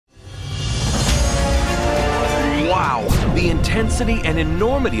intensity and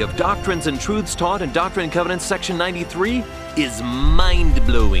enormity of doctrines and truths taught in Doctrine and Covenants section 93 is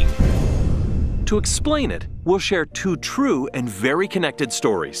mind-blowing. To explain it, we'll share two true and very connected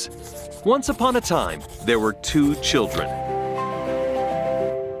stories. Once upon a time, there were two children.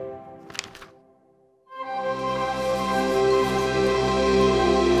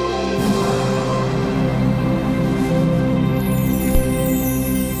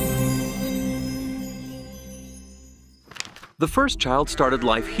 The first child started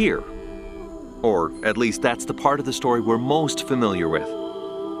life here, or at least that's the part of the story we're most familiar with.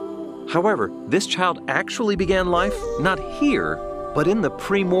 However, this child actually began life not here, but in the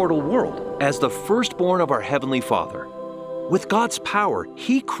premortal world as the firstborn of our Heavenly Father. With God's power,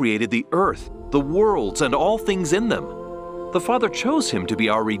 He created the earth, the worlds, and all things in them. The Father chose Him to be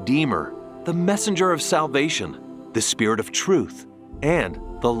our Redeemer, the messenger of salvation, the Spirit of truth, and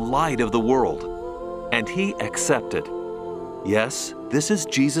the light of the world. And He accepted. Yes, this is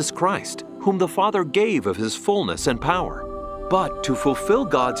Jesus Christ, whom the Father gave of His fullness and power. But to fulfill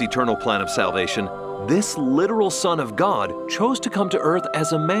God's eternal plan of salvation, this literal Son of God chose to come to earth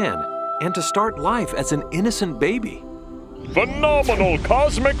as a man and to start life as an innocent baby. Phenomenal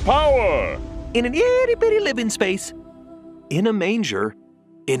cosmic power! In an itty-bitty living space. In a manger.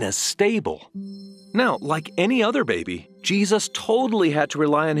 In a stable. Now, like any other baby, Jesus totally had to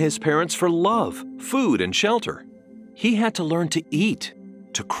rely on His parents for love, food, and shelter. He had to learn to eat,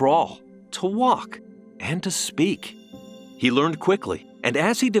 to crawl, to walk, and to speak. He learned quickly, and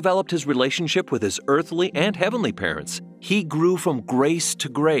as he developed his relationship with his earthly and heavenly parents, he grew from grace to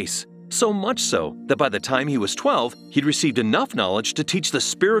grace, so much so that by the time he was 12, he'd received enough knowledge to teach the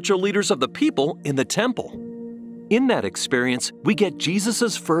spiritual leaders of the people in the temple. In that experience, we get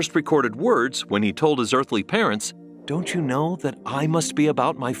Jesus' first recorded words when he told his earthly parents, "Don't you know that I must be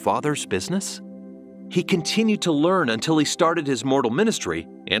about my Father's business?" He continued to learn until he started his mortal ministry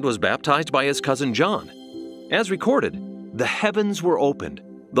and was baptized by his cousin John. As recorded, the heavens were opened,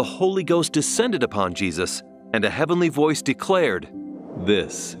 the Holy Ghost descended upon Jesus, and a heavenly voice declared,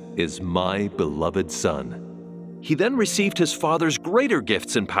 "This is my beloved Son." He then received his Father's greater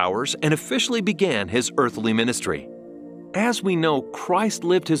gifts and powers and officially began his earthly ministry. As we know, Christ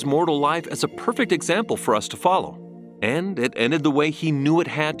lived his mortal life as a perfect example for us to follow, and it ended the way he knew it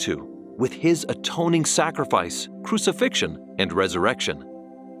had to, with his atoning sacrifice, crucifixion, and resurrection.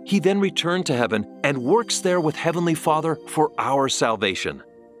 He then returned to heaven and works there with Heavenly Father for our salvation.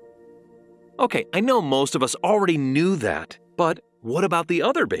 Okay, I know most of us already knew that, but what about the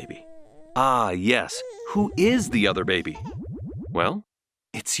other baby? Ah, yes, who is the other baby? Well,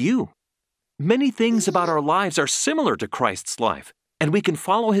 it's you. Many things about our lives are similar to Christ's life, and we can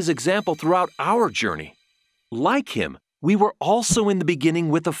follow his example throughout our journey. Like him, we were also in the beginning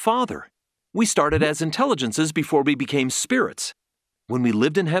with the Father. We started as intelligences before we became spirits. When we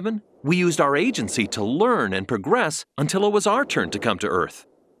lived in heaven, we used our agency to learn and progress until it was our turn to come to earth.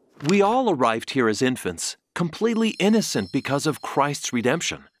 We all arrived here as infants, completely innocent because of Christ's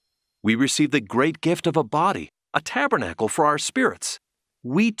redemption. We received the great gift of a body, a tabernacle for our spirits.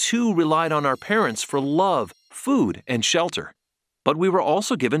 We too relied on our parents for love, food, and shelter. But we were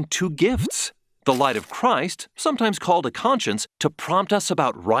also given two gifts. The light of Christ, sometimes called a conscience, to prompt us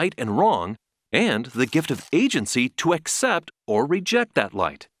about right and wrong, and the gift of agency to accept or reject that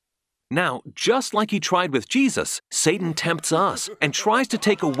light. Now, just like he tried with Jesus, Satan tempts us and tries to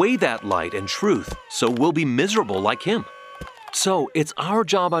take away that light and truth, so we'll be miserable like him. So it's our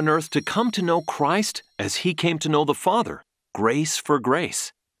job on earth to come to know Christ as he came to know the Father, grace for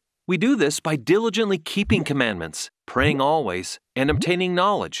grace. We do this by diligently keeping commandments, praying always, and obtaining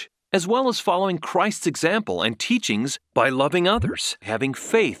knowledge, as well as following Christ's example and teachings by loving others, having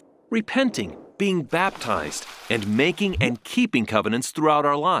faith, repenting, being baptized, and making and keeping covenants throughout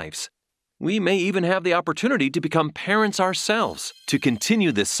our lives. We may even have the opportunity to become parents ourselves to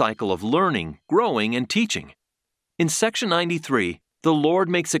continue this cycle of learning, growing, and teaching. In section 93, the Lord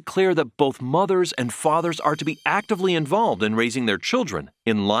makes it clear that both mothers and fathers are to be actively involved in raising their children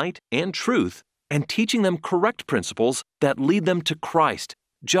in light and truth and teaching them correct principles that lead them to Christ,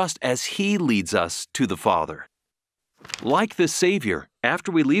 just as He leads us to the Father. Like the Savior,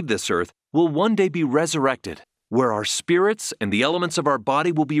 after we leave this earth, we'll one day be resurrected, where our spirits and the elements of our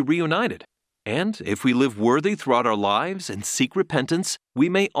body will be reunited. And if we live worthy throughout our lives and seek repentance, we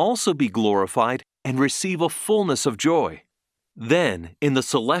may also be glorified and receive a fullness of joy. Then, in the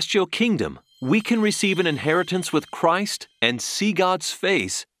celestial kingdom, we can receive an inheritance with Christ and see God's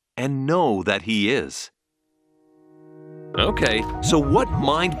face and know that He is. Okay, so what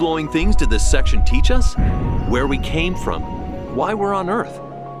mind-blowing things did this section teach us? Where we came from, why we're on earth,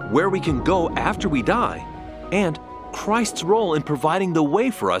 where we can go after we die, and Christ's role in providing the way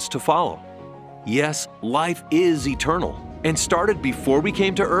for us to follow. Yes, life is eternal and started before we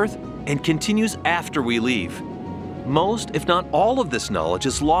came to earth and continues after we leave. Most, if not all of this knowledge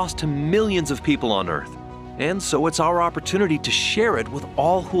is lost to millions of people on earth, and so it's our opportunity to share it with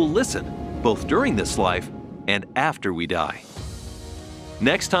all who will listen, both during this life and after we die.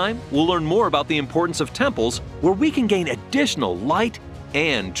 Next time, we'll learn more about the importance of temples where we can gain additional light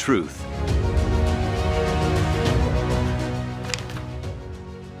and truth.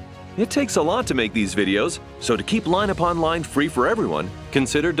 It takes a lot to make these videos, so to keep Line Upon Line free for everyone,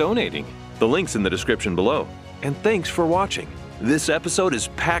 consider donating. The link's in the description below. And thanks for watching. This episode is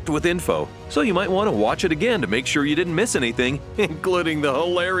packed with info, so you might want to watch it again to make sure you didn't miss anything, including the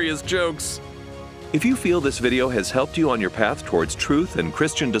hilarious jokes. If you feel this video has helped you on your path towards truth and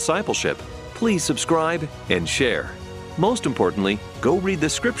Christian discipleship, please subscribe and share. Most importantly, go read the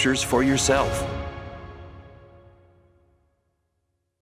scriptures for yourself.